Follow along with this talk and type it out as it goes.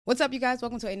What's up, you guys?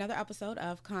 Welcome to another episode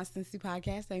of Constance the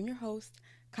Podcast. I'm your host,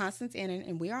 Constance Annan,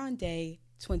 and we are on day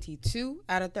 22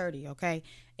 out of 30, okay?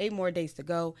 8 more days to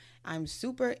go. I'm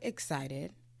super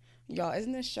excited. Y'all,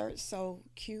 isn't this shirt so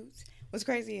cute? What's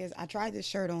crazy is I tried this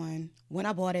shirt on when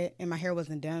I bought it, and my hair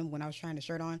wasn't done when I was trying the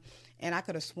shirt on, and I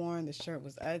could have sworn the shirt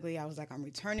was ugly. I was like, I'm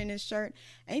returning this shirt.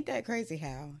 Ain't that crazy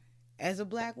how, as a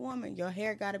black woman, your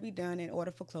hair got to be done in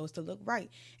order for clothes to look right.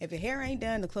 If your hair ain't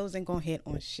done, the clothes ain't going to hit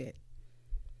on shit.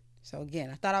 So again,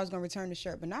 I thought I was going to return the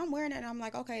shirt, but now I'm wearing it and I'm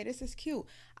like, okay, this is cute.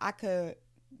 I could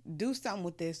do something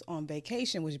with this on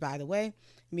vacation, which, by the way,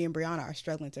 me and Brianna are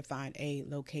struggling to find a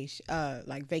location,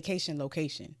 vacation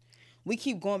location. We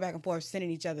keep going back and forth,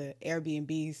 sending each other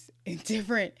Airbnbs in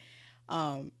different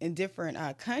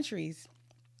countries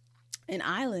and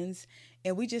islands,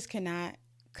 and we just cannot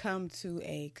come to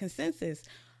a consensus.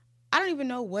 I don't even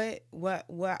know why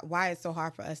it's so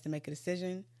hard for us to make a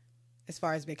decision as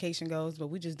far as vacation goes, but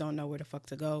we just don't know where the fuck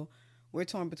to go. We're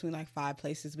torn between like 5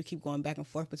 places. We keep going back and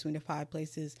forth between the 5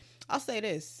 places. I'll say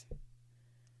this.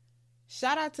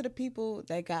 Shout out to the people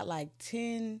that got like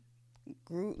 10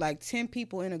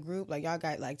 people in a group. Like y'all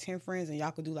got like 10 friends and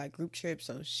y'all could do like group trips.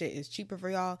 So shit is cheaper for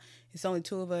y'all. It's only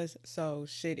 2 of us. So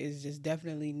shit is just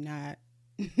definitely not,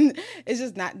 it's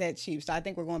just not that cheap. So I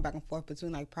think we're going back and forth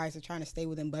between like price and trying to stay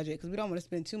within budget because we don't want to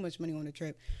spend too much money on the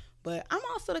trip. But I'm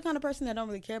also the kind of person that don't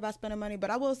really care about spending money. But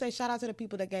I will say shout out to the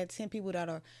people that got 10 people that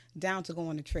are down to go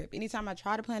on the trip. Anytime I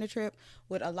try to plan a trip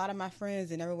with a lot of my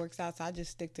friends, it never works out. So I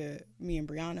just stick to me and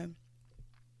Brianna.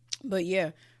 But yeah,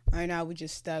 right now we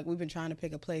just stuck. We've been trying to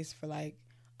pick a place for like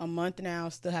a month now.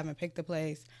 Still haven't picked a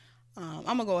place. I'm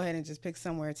going to go ahead and just pick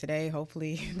somewhere today.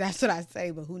 Hopefully that's what I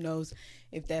say. But who knows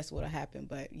if that's what will happen.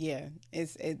 But yeah,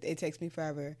 it takes me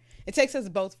forever. It takes us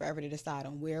both forever to decide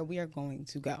on where we are going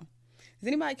to go.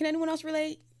 Can anyone else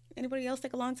relate? Anybody else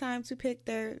take a long time to pick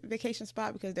their vacation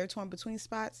spot because they're torn between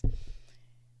spots?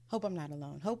 Hope I'm not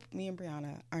alone. Hope me and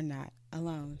Brianna are not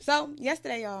alone. So,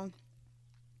 yesterday, y'all,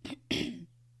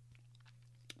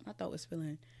 my throat was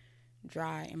feeling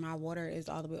dry and my water is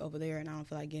all the way over there and I don't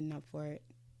feel like getting up for it.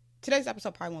 Today's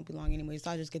episode probably won't be long anyway,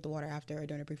 so I'll just get the water after or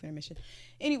during a brief intermission.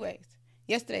 Anyways,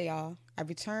 yesterday, y'all, I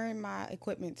returned my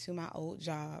equipment to my old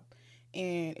job.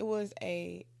 And it was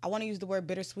I want to use the word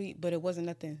bittersweet, but it wasn't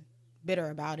nothing bitter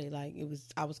about it. Like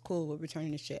I was cool with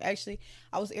returning the shit. Actually,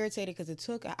 I was irritated because it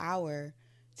took an hour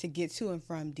to get to and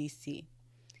from DC.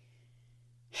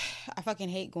 I fucking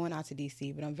hate going out to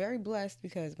DC, but I'm very blessed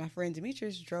because my friend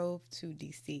Demetrius drove to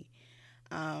DC.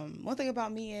 One thing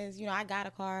about me is, I got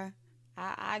a car.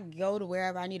 I go to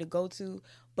wherever I need to go to,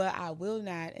 but I will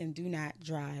not and do not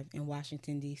drive in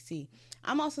Washington, D.C.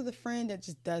 I'm also the friend that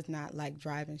just does not like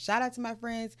driving. Shout out to my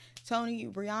friends, Tony,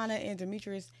 Brianna, and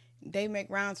Demetrius. They make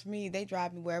rounds for me. They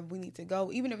drive me wherever we need to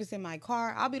go. Even if it's in my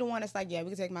car, I'll be the one that's like, yeah, we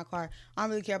can take my car. I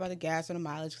don't really care about the gas or the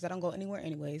mileage because I don't go anywhere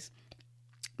anyways.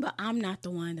 But I'm not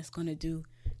the one that's going to do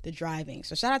the driving.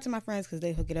 So shout out to my friends because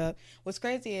they hook it up. What's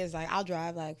crazy is like I'll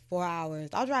drive like 4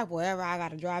 hours. I'll drive wherever I got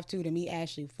to drive to meet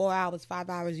Ashley. 4 hours, 5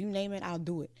 hours, you name it, I'll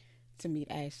do it to meet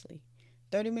Ashley.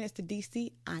 30 minutes to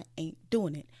DC, I ain't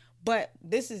doing it. But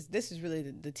this is really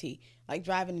the tea. Like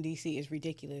driving to DC is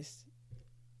ridiculous.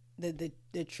 The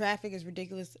traffic is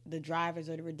ridiculous. The drivers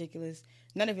are ridiculous.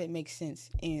 None of it makes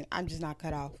sense. And I'm just not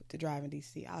cut off to drive in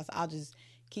DC. I'll just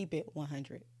keep it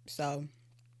 100. So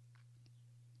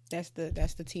that's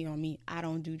the tea on me. I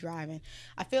don't do driving.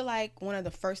 I feel like one of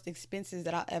the first expenses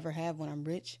that I'll ever have when I'm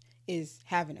rich is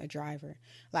having a driver.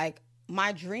 Like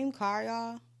my dream car,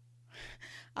 y'all,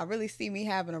 I really see me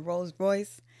having a Rolls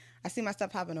Royce. I see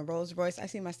myself having a Rolls Royce. I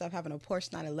see myself having a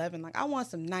Porsche 911. Like I want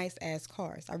some nice ass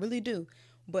cars. I really do.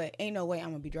 But ain't no way I'm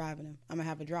going to be driving them. I'm going to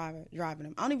have a driver driving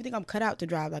them. I don't even think I'm cut out to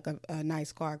drive like a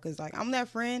nice car. Because like I'm that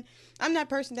friend. I'm that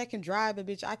person that can drive, but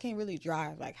bitch, I can't really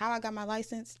drive. Like how I got my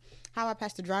license, how I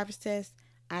passed the driver's test,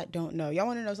 I don't know. Y'all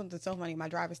want to know something so funny? My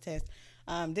driver's test,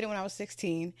 did it when I was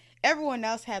 16. Everyone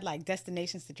else had like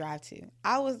destinations to drive to.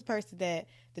 I was the person that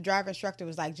the driver instructor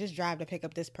was like, just drive to pick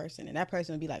up this person. And that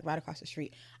person would be like right across the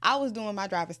street. I was doing my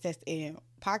driver's test in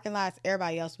parking lots.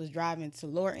 Everybody else was driving to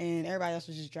Lorton. Everybody else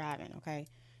was just driving, okay?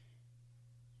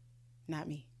 Not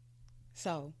me.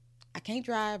 So I can't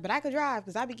drive, but I could drive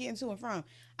because I be getting to and from.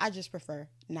 I just prefer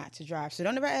not to drive. So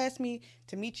don't ever ask me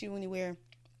to meet you anywhere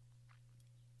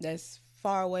that's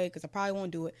far away because I probably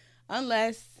won't do it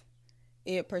unless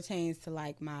it pertains to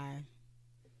like my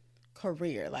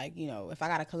career. Like, if I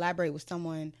got to collaborate with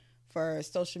someone for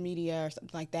social media or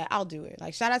something like that, I'll do it.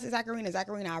 Like shout out to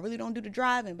Zacharina, I really don't do the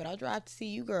driving, but I'll drive to see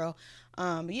you, girl.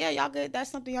 But yeah, y'all good.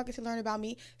 That's something y'all get to learn about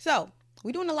me. So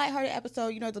we're doing a lighthearted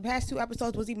episode. The past 2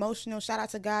 episodes was emotional. Shout out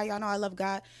to God. Y'all know I love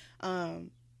God.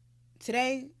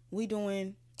 Today we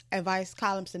doing advice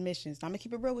column submissions. I'm gonna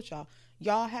keep it real with y'all.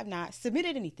 Y'all have not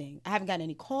submitted anything. I haven't gotten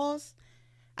any calls.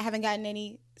 I haven't gotten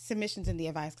any submissions in the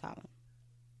advice column.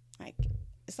 Like,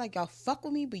 it's like y'all fuck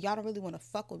with me, but y'all don't really want to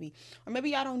fuck with me. Or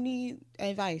maybe y'all don't need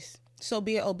advice. So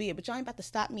be it, oh be it. But y'all ain't about to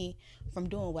stop me from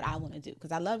doing what I want to do.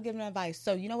 Because I love giving advice.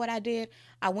 So you know what I did?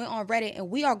 I went on Reddit, and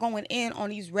we are going in on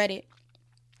these Reddit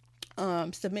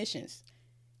submissions.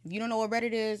 If you don't know what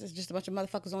Reddit is, it's just a bunch of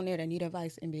motherfuckers on there that need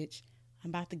advice. And bitch, I'm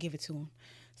about to give it to them.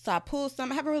 So I pulled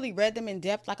some. I haven't really read them in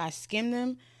depth. Like, I skimmed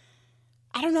them.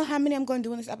 I don't know how many I'm going to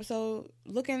do in this episode.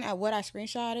 Looking at what I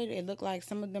screenshotted, it looked like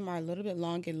some of them are a little bit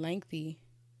long and lengthy.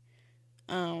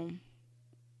 So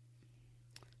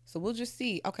we'll just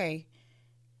see. Okay.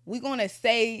 We're going to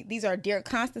say these are Dear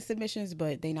Constance submissions,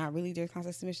 but they're not really Dear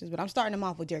Constance submissions. But I'm starting them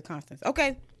off with Dear Constance.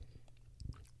 Okay.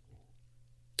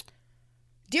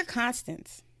 Dear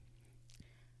Constance.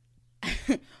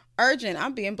 Urgent.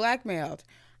 I'm being blackmailed.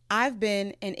 I've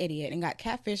been an idiot and got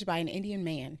catfished by an Indian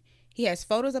man. He has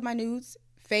photos of my nudes,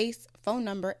 face, phone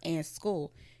number, and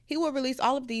school. He will release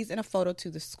all of these in a photo to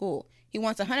the school. He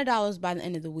wants $100 by the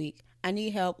end of the week. I need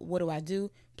help. What do I do?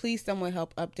 Please, someone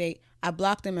help update. I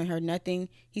blocked him and heard nothing.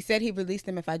 He said he released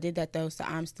them if I did that, though, so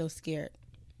I'm still scared.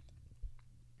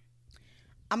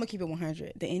 I'm going to keep it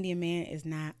 100. The Indian man is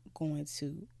not going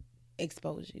to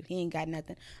expose you. He ain't got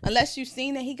nothing. Unless you've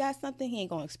seen that he got something, he ain't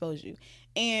going to expose you.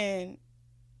 And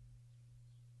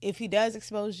if he does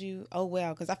expose you, oh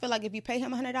well. Because I feel like if you pay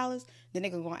him $100, the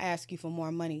nigga gonna ask you for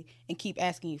more money and keep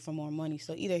asking you for more money.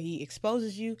 So either he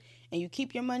exposes you and you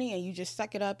keep your money and you just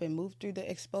suck it up and move through the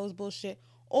exposed bullshit,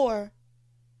 or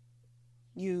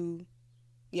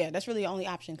that's really the only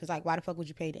option. Because, like, why the fuck would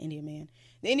you pay the Indian man?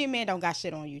 The Indian man don't got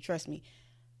shit on you. Trust me.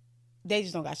 They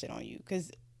just don't got shit on you.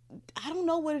 Because I don't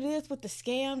know what it is with the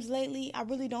scams lately. I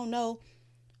really don't know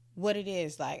what it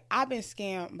is. Like, I've been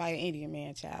scammed by an Indian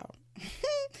man, child.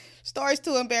 Stories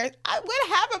too embarrassed. What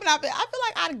happened? I feel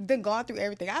like I've been gone through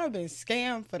everything. I'd have been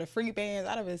scammed for the free bands.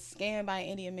 I'd have been scammed by an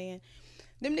Indian man.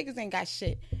 Them niggas ain't got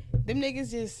shit. Them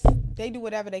niggas just, they do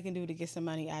whatever they can do to get some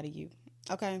money out of you.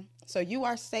 Okay? So you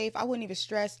are safe. I wouldn't even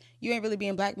stress. You ain't really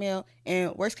being blackmailed.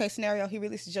 And worst case scenario, he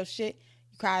releases your shit.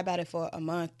 You cry about it for a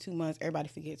month, 2 months. Everybody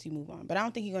forgets. You move on. But I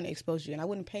don't think he's going to expose you. And I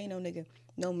wouldn't pay no nigga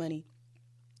no money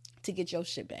to get your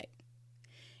shit back.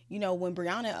 You know, when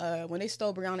they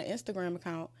stole Brianna's Instagram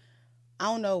account, I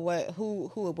don't know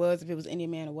who it was, if it was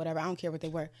Indian man or whatever. I don't care what they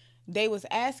were. They was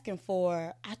asking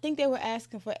for, I think they were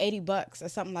asking for $80 or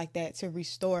something like that to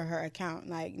restore her account.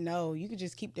 Like, no, you could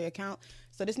just keep the account.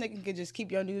 So this nigga could just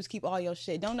keep your news, keep all your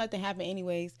shit. Don't nothing happen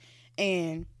anyways.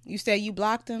 And you say you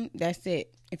blocked him, that's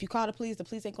it. If you call the police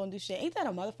ain't gonna do shit. Ain't that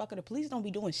a motherfucker? The police don't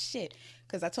be doing shit.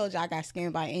 Because I told you I got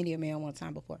scammed by an Indian man one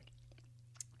time before.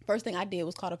 First thing I did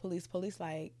was call the police. Police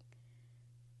like,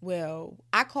 well,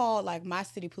 I called like my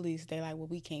city police. They like, well,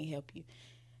 we can't help you.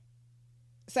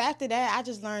 So after that, I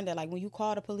just learned that like when you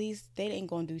call the police, they ain't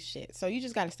gonna do shit. So you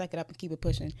just gotta suck it up and keep it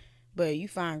pushing. But you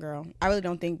fine, girl. I really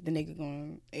don't think the nigga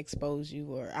gonna expose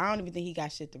you, or I don't even think he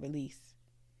got shit to release.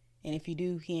 And if you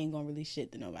do, he ain't gonna release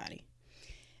shit to nobody.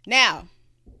 Now,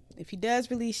 if he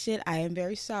does release shit, I am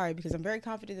very sorry because I'm very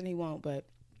confident that he won't. But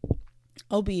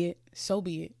albeit, so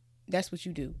be it. That's what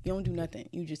you do. You don't do nothing.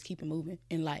 You just keep it moving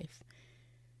in life.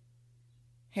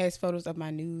 Has photos of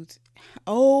my nudes.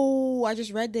 Oh, I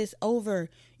just read this over.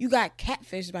 You got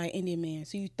catfished by an Indian man.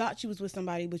 So you thought you was with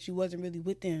somebody, but you wasn't really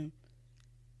with them.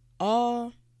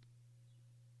 Oh.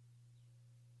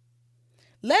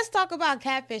 Let's talk about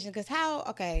catfishing. Because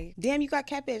damn, you got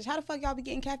catfished. How the fuck y'all be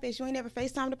getting catfished? You ain't never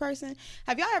FaceTimed the person?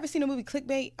 Have y'all ever seen the movie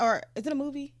Clickbait? Or is it a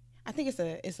movie? I think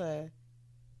it's a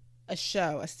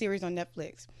show, a series on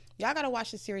Netflix. Y'all gotta watch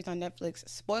the series on Netflix.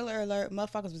 Spoiler alert,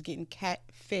 motherfuckers was getting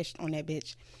catfished on that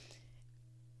bitch.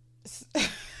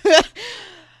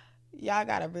 Y'all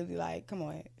gotta really come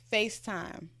on.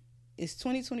 FaceTime. It's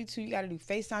 2022. You gotta do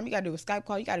FaceTime. You gotta do a Skype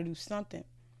call. You gotta do something.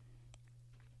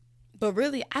 But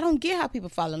really, I don't get how people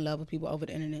fall in love with people over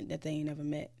the internet that they ain't never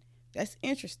met. That's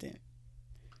interesting.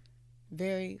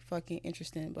 Very fucking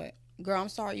interesting. But girl, I'm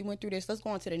sorry you went through this. Let's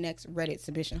go on to the next Reddit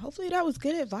submission. Hopefully that was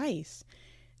good advice.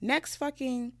 Next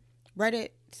fucking Reddit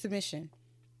submission.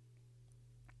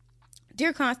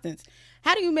 Dear Constance,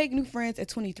 how do you make new friends at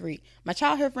 23? My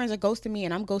childhood friends are ghosting me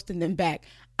and I'm ghosting them back.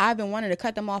 I've been wanting to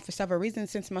cut them off for several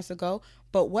reasons since months ago,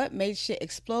 but what made shit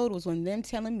explode was when them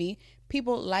telling me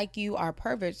people like you are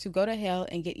perverts who go to hell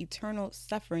and get eternal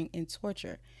suffering and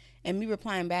torture. And me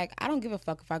replying back, I don't give a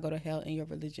fuck if I go to hell in your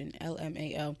religion,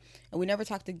 LMAO. And we never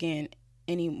talked again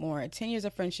anymore. 10 years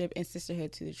of friendship and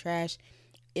sisterhood to the trash.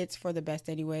 It's for the best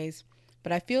anyways.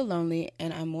 but I feel lonely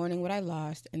and I'm mourning what I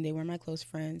lost, and they were my close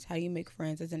friends. How do you make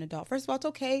friends as an adult? First of all, it's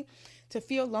okay to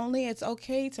feel lonely. It's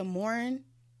okay to mourn.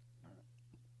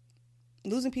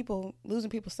 Losing people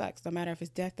sucks. No matter if it's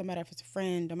death, no matter if it's a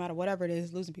friend, no matter whatever it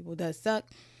is, losing people does suck.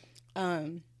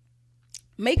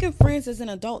 Making friends as an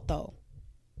adult, though.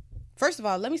 First of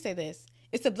all, let me say this.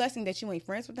 It's a blessing that you ain't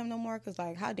friends with them no more, because,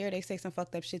 like, how dare they say some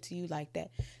fucked up shit to you like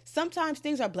that? Sometimes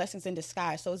things are blessings in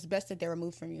disguise, so it's best that they're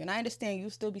removed from you. And I understand you'll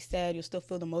still be sad. You'll still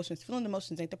feel the emotions. Feeling the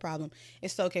emotions ain't the problem.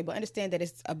 It's okay, but understand that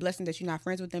it's a blessing that you're not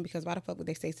friends with them, because why the fuck would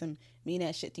they say some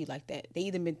mean-ass shit to you like that? They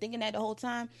either been thinking that the whole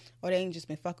time, or they ain't just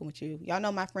been fucking with you. Y'all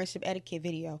know my friendship etiquette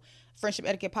video. Friendship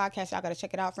etiquette podcast. Y'all got to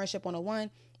check it out. Friendship 101.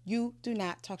 You do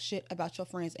not talk shit about your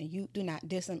friends, and you do not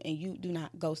diss them, and you do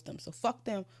not ghost them. So fuck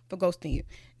them for ghosting you.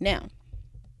 Now,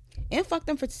 and fuck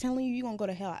them for telling you you're going to go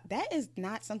to hell. That is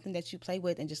not something that you play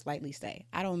with and just lightly say.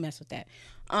 I don't mess with that.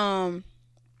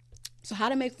 So how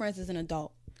to make friends as an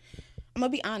adult. I'm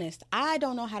going to be honest. I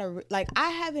don't know how to, I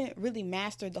haven't really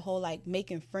mastered the whole,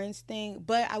 making friends thing.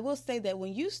 But I will say that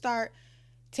when you start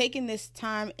taking this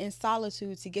time in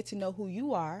solitude to get to know who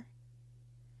you are,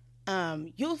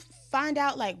 you'll find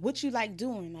out, what you like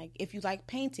doing. Like, if you like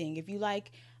painting, if you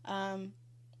like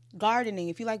gardening,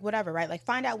 if you like whatever, right?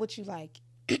 Find out what you like.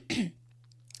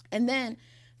 And then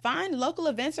find local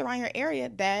events around your area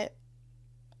that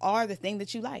are the thing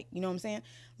that you like. You know what I'm saying?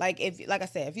 Like I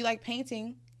said, if you like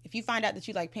painting, if you find out that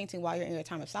you like painting while you're in your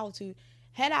time of solitude,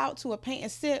 head out to a paint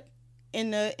and sip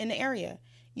in the area.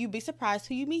 You'd be surprised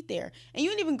who you meet there. And you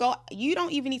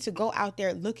don't even need to go out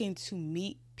there looking to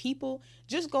meet people.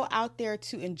 Just go out there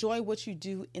to enjoy what you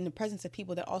do in the presence of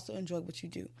people that also enjoy what you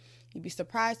do. You'd be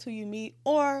surprised who you meet,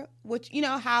 or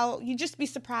how you just be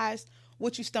surprised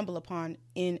what you stumble upon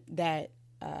in that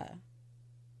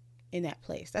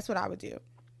place. That's what I would do.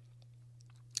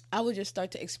 I would just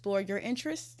start to explore your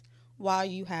interests while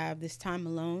you have this time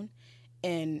alone,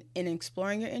 and in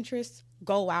exploring your interests,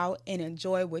 go out and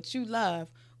enjoy what you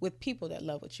love with people that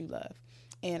love what you love.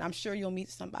 And I'm sure you'll meet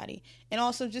somebody. And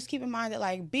also just keep in mind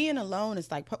that being alone is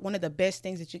one of the best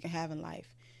things that you can have in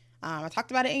life. I talked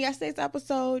about it in yesterday's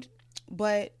episode,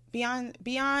 but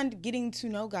beyond getting to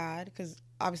know God, because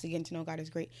obviously getting to know God is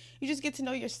great, you just get to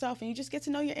know yourself, and you just get to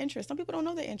know your interests. Some people don't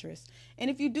know their interests. And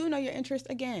if you do know your interests,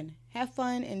 again, have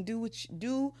fun and do what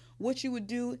you would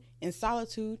do in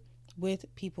solitude with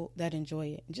people that enjoy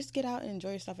it. And just get out and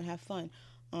enjoy yourself and have fun.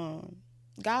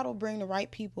 God will bring the right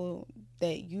people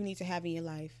that you need to have in your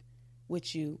life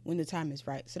with you when the time is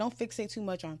right. So don't fixate too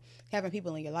much on having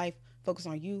people in your life. Focus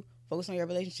on you. Focus on your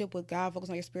relationship with God. Focus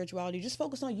on your spirituality. Just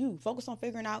focus on you. Focus on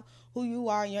figuring out who you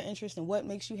are and your interests and what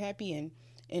makes you happy, and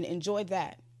enjoy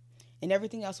that. And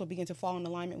everything else will begin to fall in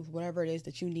alignment with whatever it is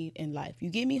that you need in life. You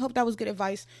get me? Hope that was good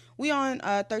advice. We on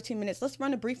 13 minutes. Let's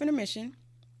run a brief intermission.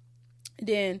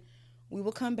 Then we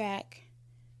will come back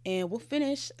and we'll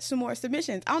finish some more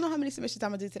submissions. I don't know how many submissions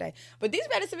I'm going to do today, but these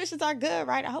better submissions are good,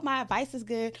 right? I hope my advice is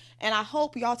good. And I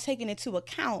hope y'all taking into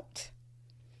account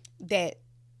that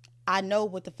I know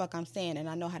what the fuck I'm saying, and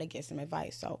I know how to get some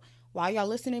advice. So while y'all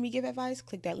listening to me give advice,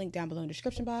 click that link down below in the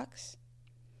description box.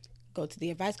 Go to the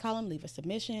advice column, leave a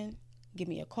submission, give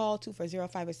me a call,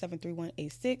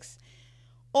 240-587-3186,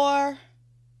 or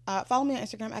follow me on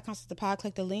Instagram at Constance the Pod.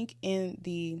 Click the link in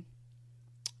the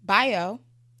bio.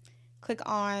 Click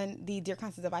on the Dear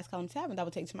Constance advice column tab, and that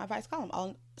will take you to my advice column.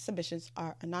 All submissions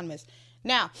are anonymous.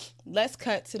 Now, let's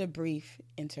cut to the brief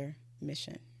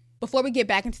intermission. Before we get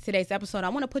back into today's episode, I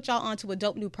want to put y'all onto a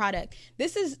dope new product.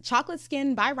 This is Chocolate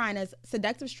Skin by Rhina's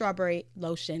Seductive Strawberry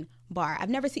Lotion Bar.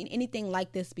 I've never seen anything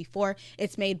like this before.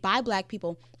 It's made by Black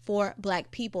people for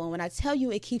Black people. And when I tell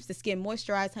you it keeps the skin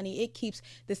moisturized, honey, it keeps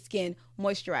the skin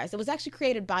moisturized. It was actually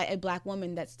created by a Black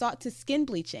woman that sought to skin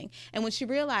bleaching. And when she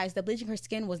realized that bleaching her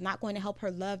skin was not going to help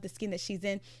her love the skin that she's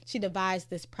in, she devised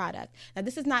this product. Now,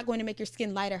 this is not going to make your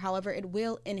skin lighter. However, it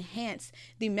will enhance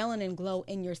the melanin glow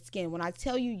in your skin. When I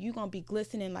tell you, you're going to be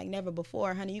glistening like never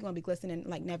before, honey, you're going to be glistening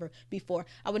like never before.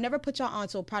 I would never put y'all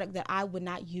onto a product that I would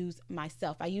not use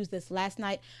myself. I used this last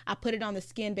night. I put it on the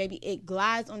skin, baby. It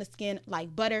glides on the skin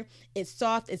like butter. It's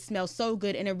soft. It smells so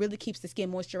good, and it really keeps the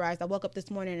skin moisturized. I woke up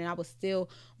this morning and I was still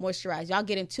moisturized. Y'all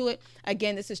get into it.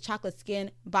 Again, this is Chocolate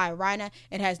Skin by Rhina.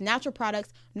 It has natural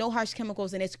products, no harsh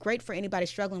chemicals, and it's great for anybody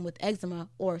struggling with eczema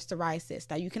or psoriasis.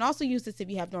 Now, you can also use this if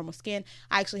you have normal skin.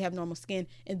 I actually have normal skin,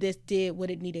 and this did what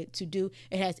it needed to do.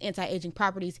 It has anti-aging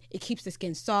properties. It keeps the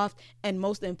skin soft, and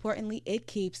most importantly, it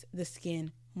keeps the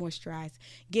skin moisturized.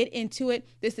 Get into it.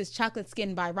 This is Chocolate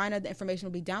Skin by Rhina. The information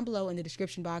will be down below in the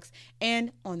description box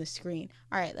and on the screen.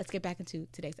 All right, let's get back into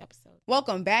today's episode.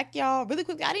 Welcome back, y'all. Really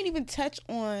quickly, I didn't even touch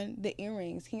on the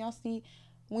earrings. Can y'all see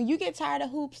When you get tired of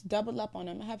hoops, double up on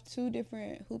them. I have 2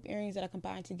 different hoop earrings that I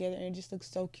combined together, and it just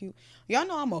looks so cute. Y'all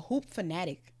know I'm a hoop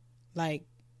fanatic. Like,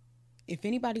 if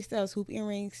anybody sells hoop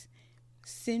earrings,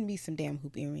 send me some damn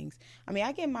hoop earrings. I mean,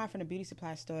 I get mine from the beauty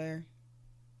supply store.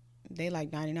 They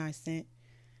like 99¢.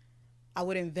 I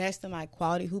would invest in like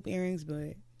quality hoop earrings,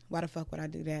 but why the fuck would I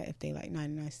do that if they like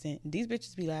 99¢? These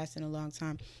bitches be lasting a long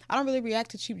time. I don't really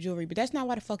react to cheap jewelry, but that's not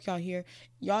why the fuck y'all here.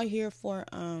 Y'all here for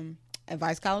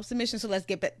advice column submission. So let's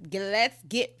get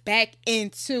back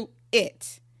into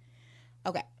it.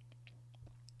 Okay.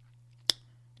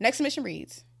 Next submission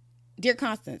reads, Dear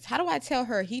Constance, how do I tell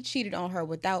her he cheated on her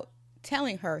without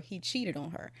telling her he cheated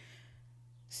on her?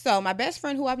 So my best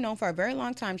friend, who I've known for a very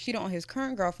long time, cheated on his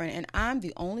current girlfriend, and I'm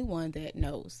the only one that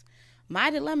knows. My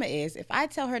dilemma is, if I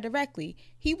tell her directly,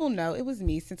 he will know it was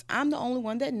me, since I'm the only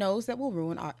one that knows that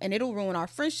it'll ruin our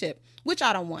friendship, which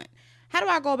I don't want. How do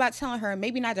I go about telling her,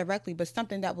 maybe not directly, but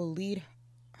something that will lead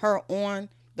her on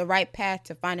the right path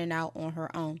to finding out on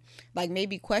her own? Like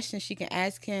maybe questions she can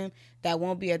ask him that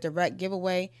won't be a direct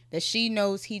giveaway that she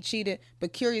knows he cheated,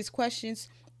 but curious questions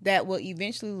that will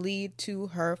eventually lead to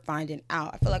her finding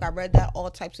out. I feel like I read that all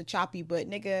types of choppy, but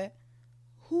nigga,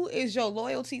 who is your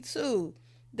loyalty to?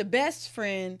 The best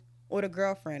friend or the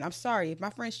girlfriend? I'm sorry, if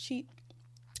my friends cheat,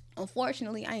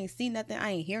 unfortunately, I ain't seen nothing.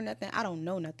 I ain't hear nothing. I don't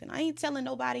know nothing. I ain't telling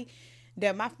nobody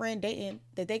that my friend dating,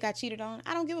 that they got cheated on.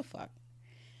 I don't give a fuck.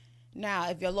 Now,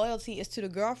 if your loyalty is to the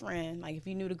girlfriend, like if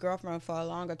you knew the girlfriend for a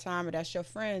longer time or that's your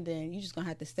friend, then you just gonna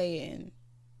have to stay in.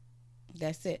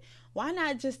 That's it. Why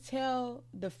not just tell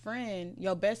the friend,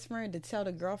 your best friend, to tell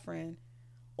the girlfriend,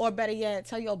 or better yet,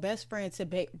 tell your best friend to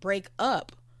break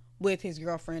up with his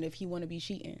girlfriend if he want to be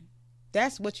cheating?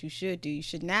 That's what you should do. You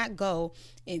should not go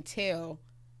and tell.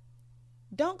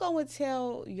 Don't go and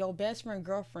tell your best friend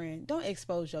girlfriend. Don't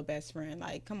expose your best friend.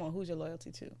 Like, come on, who's your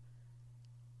loyalty to?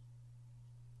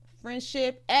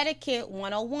 Friendship etiquette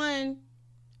 101.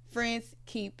 Friends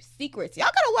keep secrets. Y'all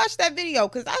gotta watch that video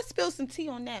because I spilled some tea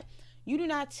on that. You do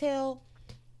not tell,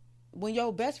 when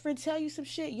your best friend tell you some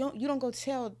shit, you don't go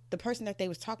tell the person that they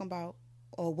was talking about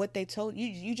or what they told you.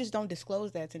 You just don't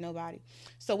disclose that to nobody.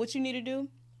 So what you need to do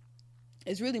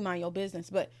is really mind your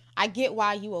business. But I get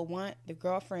why you would want the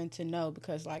girlfriend to know,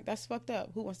 because like that's fucked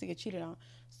up. Who wants to get cheated on?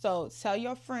 So tell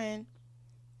your friend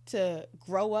to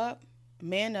grow up,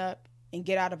 man up, and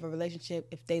get out of a relationship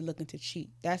if they looking to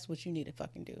cheat. That's what you need to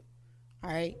fucking do.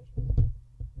 All right?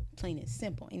 Plain and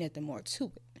simple. Ain't nothing more to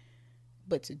it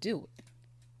but to do it.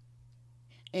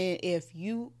 And if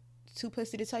you too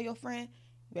pussy to tell your friend,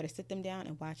 you better sit them down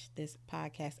and watch this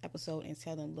podcast episode and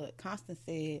tell them, look, Constance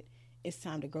said it's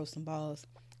time to grow some balls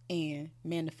and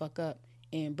man the fuck up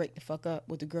and break the fuck up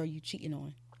with the girl you cheating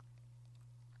on.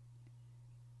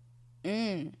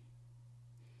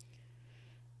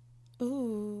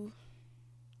 Ooh.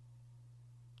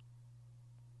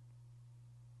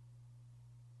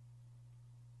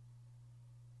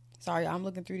 Sorry, I'm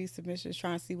looking through these submissions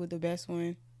trying to see what the best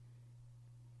one.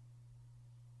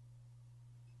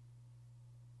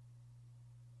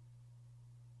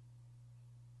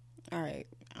 All right,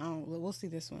 we'll see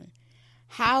this one.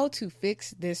 How to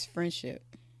fix this friendship.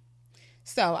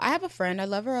 So, I have a friend. I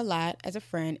love her a lot as a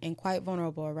friend and quite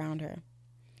vulnerable around her.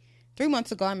 3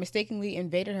 months ago, I mistakenly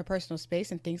invaded her personal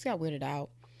space and things got weirded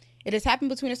out. It has happened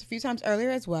between us a few times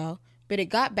earlier as well, but it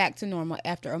got back to normal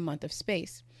after a month of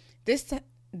space. This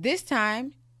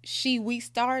time, we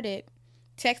started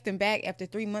texting back after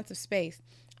 3 months of space.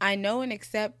 I know and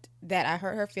accept that I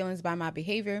hurt her feelings by my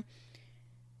behavior.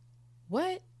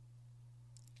 What?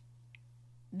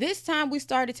 This time we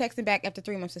started texting back after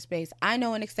 3 months of space. I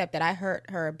know and accept that I hurt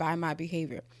her by my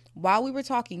behavior. While we were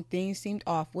talking, things seemed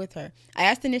off with her. I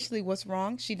asked initially what's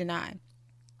wrong. She denied.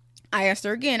 I asked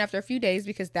her again after a few days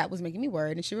because that was making me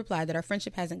worried, and she replied that our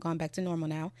friendship hasn't gone back to normal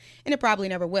now, and it probably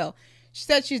never will. She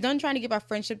said she's done trying to give our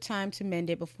friendship time to mend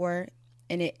it before,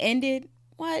 and it ended.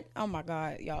 What? Oh my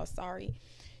God, y'all, sorry.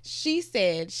 She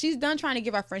said she's done trying to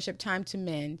give our friendship time to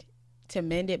mend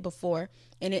it before,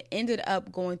 and it ended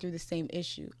up going through the same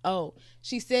issue. Oh,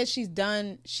 she said she's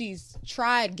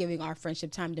tried giving our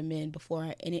friendship time to mend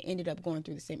before, and it ended up going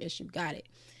through the same issue. Got it.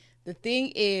 The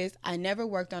thing is, I never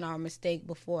worked on our mistake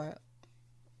before.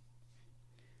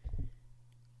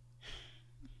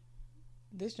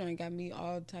 This joint got me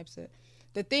all types of...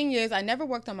 The thing is, I never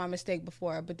worked on my mistake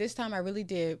before, but this time I really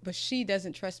did. But she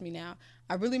doesn't trust me now.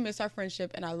 I really miss our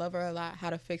friendship, and I love her a lot. How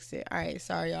to fix it? All right,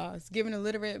 sorry, y'all. It's giving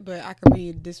illiterate, but I can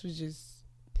read. This was just...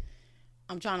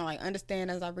 I'm trying to, understand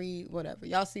as I read, whatever.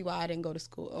 Y'all see why I didn't go to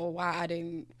school, or why I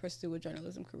didn't pursue a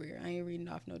journalism career. I ain't reading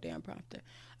off no damn prompter.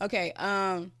 Okay,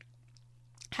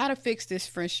 how to fix this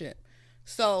friendship.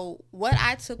 So what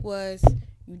I took was,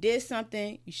 You did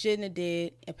something you shouldn't have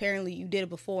did. Apparently, you did it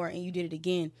before and you did it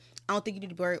again. I don't think you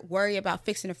need to worry about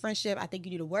fixing a friendship. I think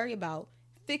you need to worry about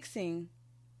fixing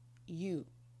you.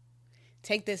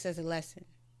 Take this as a lesson.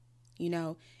 You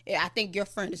know, I think your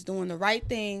friend is doing the right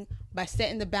thing by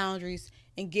setting the boundaries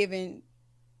and giving,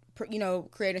 you know,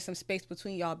 creating some space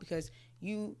between y'all, because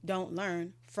you don't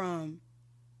learn from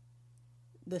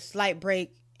the slight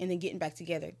break and then getting back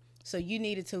together. So you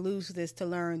needed to lose this to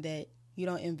learn that you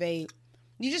don't invade.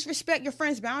 You just respect your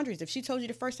friend's boundaries. If she told you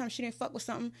the first time she didn't fuck with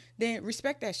something, then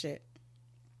respect that shit.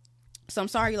 So I'm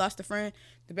sorry you lost a friend.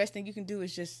 The best thing you can do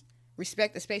is just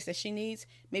respect the space that she needs.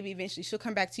 Maybe eventually she'll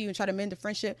come back to you and try to mend the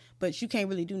friendship, but you can't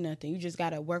really do nothing. You just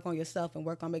got to work on yourself and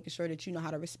work on making sure that you know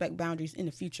how to respect boundaries in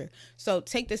the future. So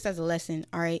take this as a lesson,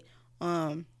 all right?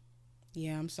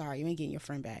 Yeah, I'm sorry. You ain't getting your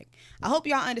friend back. I hope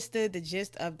y'all understood the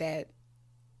gist of that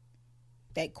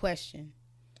question.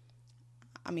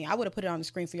 I mean, I would have put it on the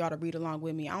screen for y'all to read along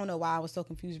with me. I don't know why I was so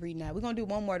confused reading that. We're going to do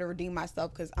one more to redeem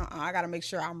myself, because I got to make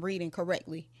sure I'm reading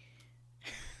correctly.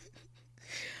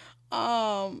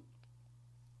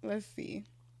 Let's see.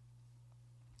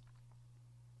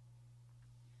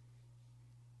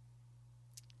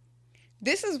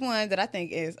 This is one that I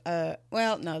think is,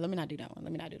 well, no, let me not do that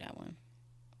one.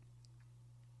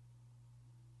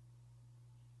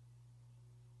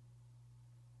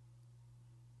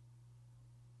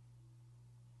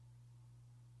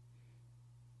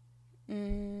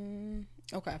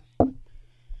 Okay.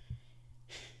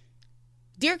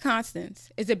 Dear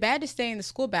Constance, is it bad to stay in the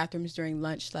school bathrooms during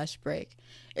lunch/break?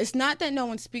 It's not that no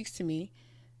one speaks to me.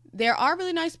 There are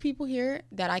really nice people here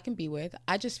that I can be with.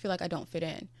 I just feel like I don't fit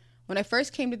in. When I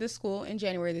first came to this school in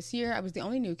January this year, I was the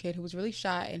only new kid who was really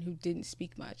shy and who didn't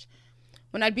speak much.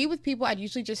 When I'd be with people, I'd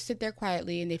usually just sit there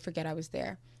quietly and they'd forget I was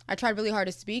there. I tried really hard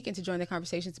to speak and to join the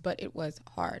conversations, but it was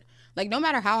hard. Like, no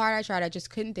matter how hard I tried, I just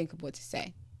couldn't think of what to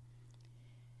say.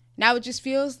 Now it just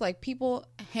feels like people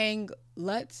hang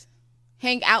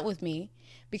out with me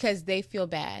because they feel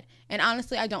bad. And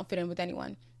honestly, I don't fit in with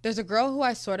anyone. There's a girl who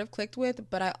I sort of clicked with,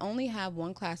 but I only have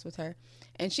one class with her,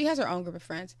 and she has her own group of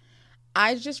friends.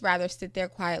 I'd just rather sit there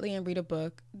quietly and read a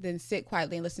book than sit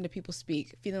quietly and listen to people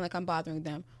speak, feeling like I'm bothering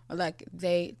them or like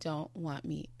they don't want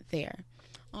me there.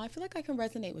 Oh, I feel like I can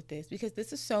resonate with this, because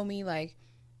this is so me. Like,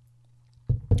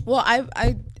 well,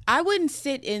 I wouldn't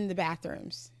sit in the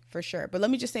bathrooms for sure. But let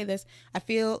me just say this. I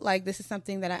feel like this is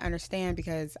something that I understand,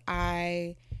 because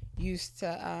I used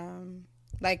to,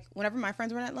 like, whenever my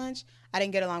friends were at lunch, I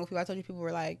didn't get along with people. I told you, people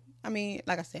were like, I mean,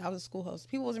 like I said, I was a school host.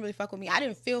 People wasn't really fuck with me. I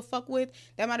didn't feel fuck with.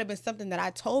 That might have been something that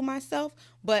I told myself,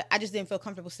 but I just didn't feel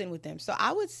comfortable sitting with them. So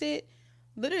I would sit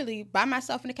literally by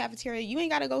myself in the cafeteria. You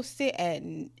ain't got to go sit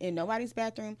in nobody's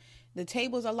bathroom. The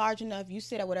tables are large enough. You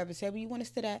sit at whatever table you want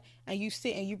to sit at, and you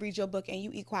sit and you read your book and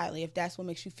you eat quietly if that's what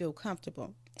makes you feel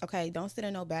comfortable. Okay, don't sit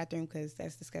in no bathroom, because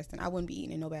that's disgusting. I wouldn't be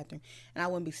eating in no bathroom, and I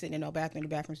wouldn't be sitting in no bathroom. The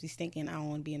bathrooms be stinking. I don't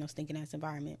want to be in no stinking ass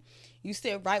environment. You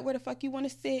sit right where the fuck you want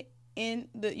to sit.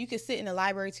 You could sit in the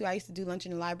library too. I used to do lunch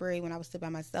in the library when I was still by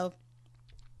myself.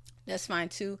 That's fine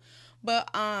too. But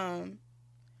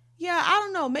yeah, I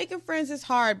don't know. Making friends is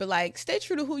hard, but like, stay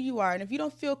true to who you are. And if you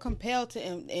don't feel compelled to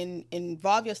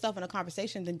involve yourself in a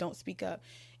conversation, then don't speak up.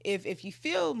 If you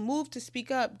feel moved to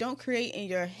speak up, don't create in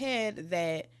your head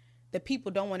that the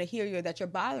people don't want to hear you or that you're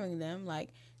bothering them. Like,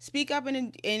 speak up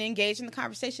and engage in the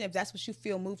conversation if that's what you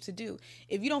feel moved to do.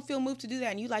 If you don't feel moved to do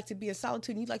that and you like to be in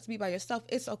solitude and you like to be by yourself,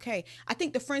 it's okay. I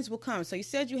think the friends will come. So you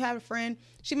said you have a friend.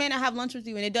 She may not have lunch with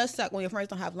you, and it does suck when your friends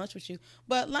don't have lunch with you.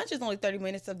 But lunch is only 30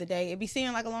 minutes of the day. It be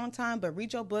seeming like a long time, but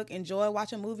read your book, enjoy,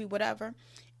 watch a movie, whatever,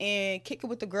 and kick it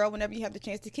with the girl whenever you have the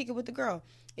chance to kick it with the girl.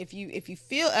 If you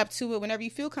feel up to it, whenever you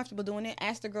feel comfortable doing it,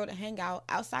 ask the girl to hang out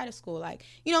outside of school. Like,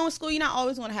 you know, in school, you're not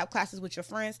always going to have classes with your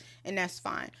friends, and that's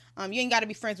fine. You ain't got to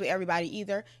be friends with everybody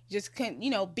either. Just,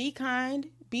 be kind,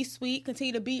 be sweet,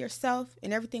 continue to be yourself,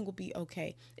 and everything will be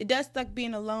okay. It does suck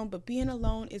being alone, but being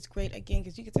alone is great, again,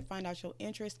 because you get to find out your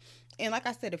interests. And like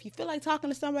I said, if you feel like talking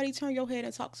to somebody, turn your head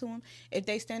and talk to them. If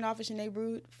they standoffish and they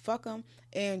rude, fuck them,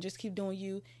 and just keep doing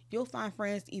you. You'll find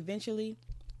friends eventually.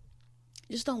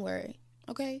 Just don't worry.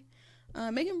 Okay,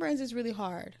 making friends is really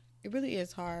hard. It really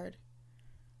is hard.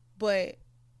 But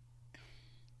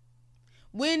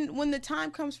when the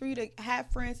time comes for you to have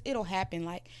friends, it'll happen.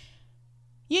 Like,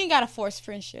 you ain't gotta force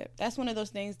friendship. That's one of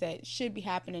those things that should be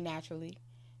happening naturally.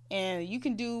 And you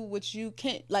can do what you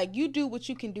can. Like, you do what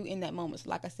you can do in that moment. So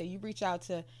like I said, you reach out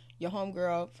to your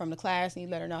homegirl from the class and you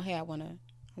let her know, hey, I wanna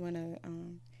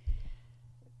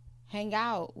hang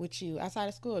out with you outside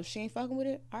of school. If she ain't fucking with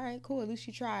it, all right, cool. At least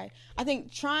you tried. I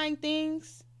think trying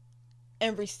things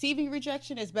And receiving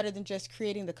rejection is better than just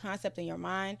creating the concept in your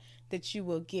mind that you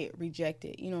will get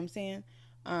rejected. You know what I'm saying?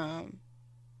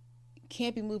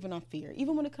 Can't be moving on fear.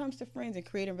 Even when it comes to friends and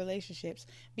creating relationships,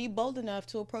 be bold enough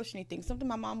to approach anything. Something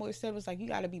my mom always said was like, you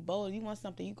got to be bold. You want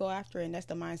something, you go after it. And that's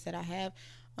the mindset I have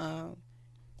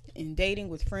in dating,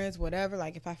 with friends, whatever.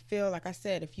 Like, if I feel, like I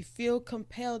said, if you feel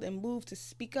compelled and moved to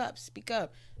speak up, speak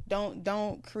up.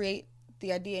 Don't create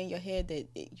the idea in your head that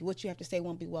what you have to say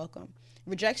won't be welcome.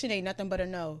 Rejection ain't nothing but a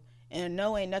no. And a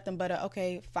no ain't nothing but a,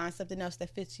 okay, find something else that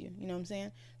fits you. You know what I'm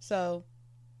saying? So,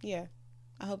 yeah.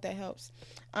 I hope that helps.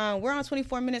 We're on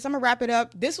 24 minutes. I'm going to wrap it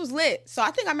up. This was lit. So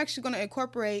I think I'm actually going to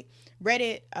incorporate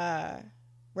Reddit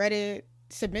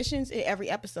submissions in every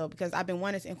episode, because I've been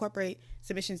wanting to incorporate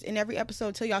submissions in every episode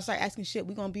until y'all start asking shit.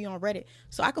 We're going to be on Reddit.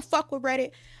 So I could fuck with Reddit.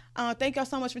 Thank y'all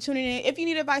so much for tuning in. If you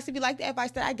need advice, if you like the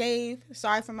advice that I gave,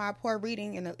 sorry for my poor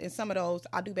reading in some of those.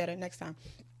 I'll do better next time.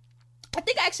 I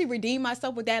think I actually redeemed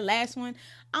myself with that last one.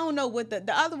 I don't know what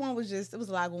the other one was. Just, it was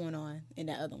a lot going on in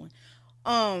that other one.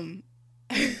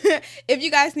 If you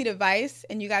guys need advice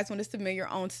and you guys want to submit your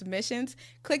own submissions,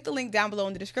 click the link down below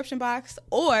in the description box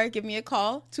or give me a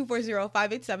call,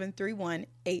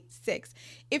 240-587-3186.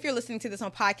 If you're listening to this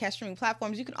on podcast streaming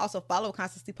platforms, you can also follow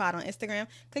Constance Pod on Instagram.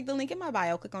 Click the link in my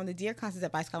bio, click on the Dear Constance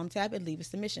Advice column tab, and leave a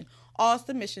submission. All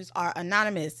submissions are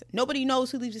anonymous. Nobody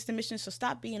knows who leaves a submission, so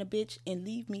stop being a bitch and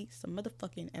leave me some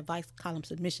motherfucking advice column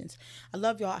submissions. I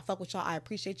love y'all. I fuck with y'all. I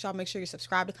appreciate y'all. Make sure you're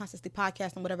subscribed to Constance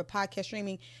Podcast on whatever podcast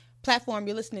streaming platform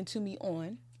you're listening to me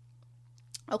on.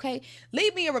 Okay,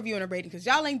 leave me a review and a rating, because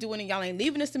y'all ain't doing it. Y'all ain't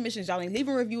leaving the submissions. Y'all ain't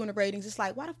leaving a review and the ratings. It's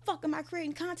like, why the fuck am I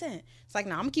creating content? It's like,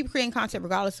 nah, I'm gonna keep creating content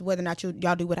regardless of whether or not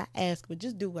y'all do what I ask, but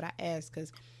just do what I ask,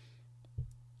 because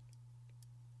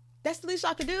that's the least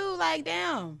y'all can do. Like,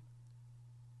 damn.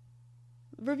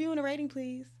 Review and a rating,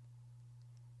 please.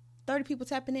 30 people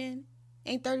tapping in.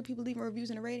 Ain't 30 people leaving reviews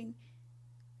and a rating.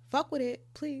 Fuck with it,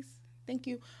 please. Thank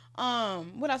you.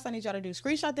 What else I need y'all to do?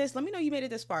 Screenshot this. Let me know you made it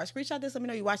this far. Screenshot this. Let me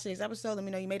know you watched today's episode. Let me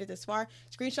know you made it this far.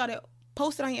 Screenshot it.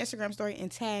 Post it on your Instagram story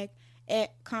and tag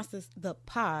at Constance the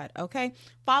Pod. Okay.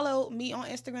 Follow me on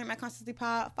Instagram at Constance the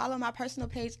Pod. Follow my personal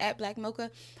page at Black Mocha.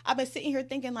 I've been sitting here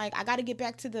thinking, like, I got to get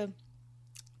back to the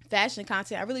fashion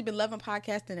content. I've really been loving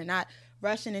podcasting and not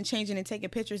rushing and changing and taking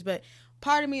pictures, but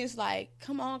part of me is like,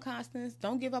 come on, Constance,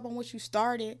 don't give up on what you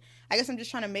started. I guess I'm just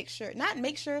trying to make sure,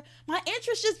 my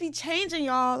interests just be changing,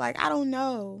 y'all. Like, I don't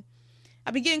know.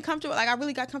 I've been getting comfortable. Like, I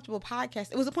really got comfortable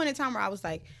podcasting. It was a point in time where I was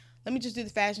like, let me just do the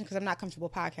fashion because I'm not comfortable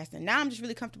podcasting. Now I'm just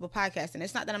really comfortable podcasting.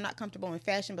 It's not that I'm not comfortable in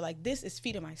fashion, but like, this is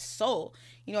feeding my soul.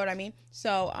 You know what I mean?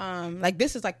 So, like,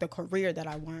 this is like the career that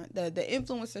I want. The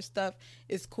influencer stuff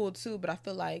is cool too, but I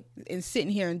feel like in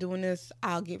sitting here and doing this,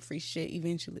 I'll get free shit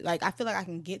eventually. Like, I feel like I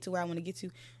can get to where I want to get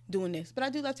to doing this. But I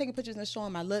do love taking pictures and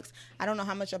showing my looks. I don't know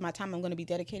how much of my time I'm going to be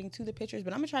dedicating to the pictures,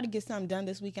 but I'm going to try to get something done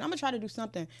this weekend. I'm going to try to do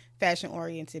something fashion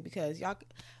oriented because y'all,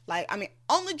 like, I mean,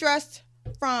 only dressed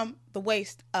from the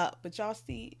waist up, but y'all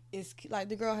see, it's like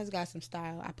the girl has got some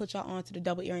style. I put y'all on to the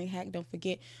double earring hack. Don't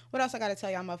forget. What else I gotta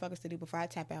tell y'all motherfuckers to do before I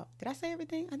tap out? Did I say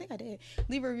everything? I think I did.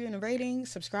 Leave a review and a rating.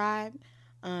 Subscribe.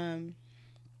 I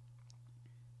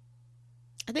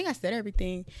think I said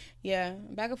everything. Yeah,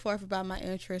 back and forth about my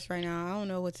interests right now. I don't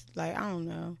know what's like. I don't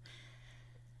know.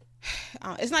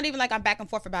 It's not even like I'm back and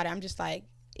forth about it. I'm just like,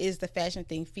 is the fashion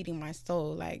thing feeding my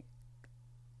soul? Like,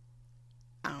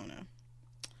 I don't know.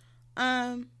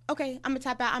 Okay, I'm gonna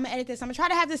tap out. I'm gonna edit this. I'm gonna try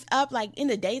to have this up like in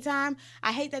the daytime.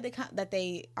 I hate that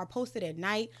they are posted at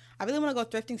night. I really want to go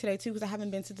thrifting today too because I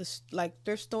haven't been to the like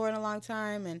thrift store in a long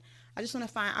time, and I just want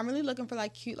to find. I'm really looking for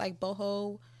like cute like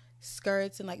boho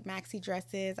skirts and like maxi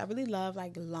dresses. I really love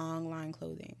like long line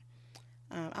clothing.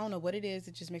 I don't know what it is.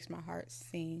 It just makes my heart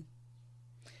sing.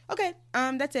 Okay,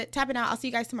 that's it. Tapping out. I'll see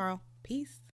you guys tomorrow.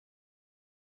 Peace.